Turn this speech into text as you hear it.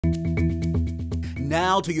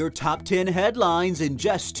Now to your top 10 headlines in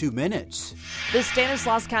just 2 minutes. The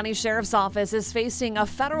Stanislaus County Sheriff's Office is facing a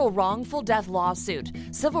federal wrongful death lawsuit.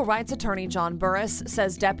 Civil rights attorney John Burris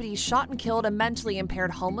says deputies shot and killed a mentally impaired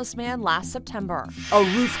homeless man last September. A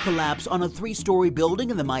roof collapse on a 3-story building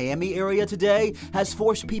in the Miami area today has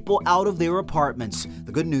forced people out of their apartments.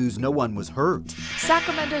 The good news, no one was hurt.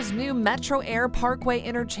 Sacramento's new Metro Air Parkway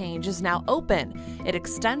interchange is now open. It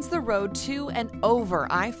extends the road to and over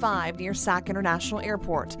I-5 near Sac International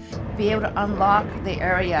Airport. Be able to unlock the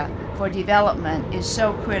area for development is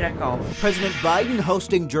so critical. President Biden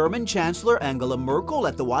hosting German Chancellor Angela Merkel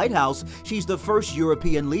at the White House. She's the first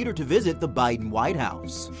European leader to visit the Biden White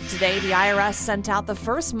House. Today, the IRS sent out the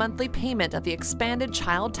first monthly payment of the expanded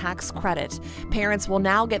child tax credit. Parents will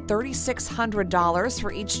now get $3,600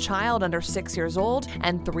 for each child under 6 years old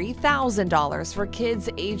and $3,000 for kids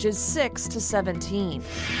ages 6 to 17.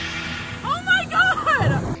 Oh my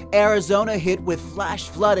God! Arizona hit with flash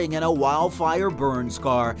flooding and a wildfire burn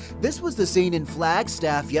scar. This was the scene in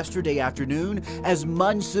Flagstaff yesterday afternoon as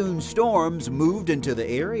monsoon storms moved into the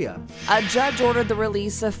area. A judge ordered the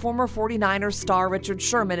release of former 49ers star Richard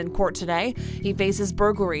Sherman in court today. He faces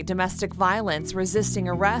burglary, domestic violence, resisting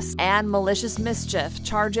arrest, and malicious mischief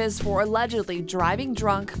charges for allegedly driving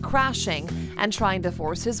drunk, crashing, and trying to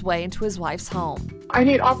force his way into his wife's home. I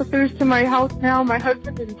need officers to my house now. My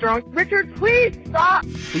husband is drunk. Richard, please stop!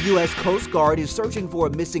 The U.S. Coast Guard is searching for a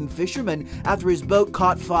missing fisherman after his boat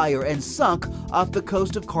caught fire and sunk off the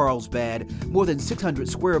coast of Carlsbad. More than 600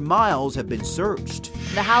 square miles have been searched.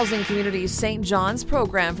 The housing community's St. John's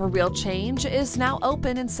program for Real Change is now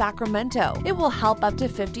open in Sacramento. It will help up to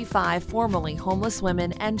 55 formerly homeless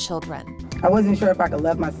women and children. I wasn't sure if I could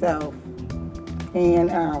love myself,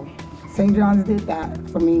 and St. John's did that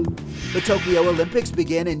for me. The Tokyo Olympics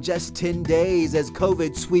begin in just 10 days as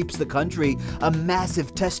COVID sweeps the country. A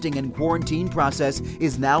massive testing and quarantine process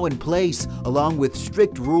is now in place, along with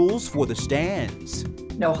strict rules for the stands.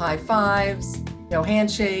 No high fives, no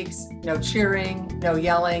handshakes, no cheering, no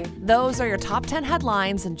yelling. Those are your top 10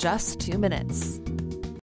 headlines in just 2 minutes.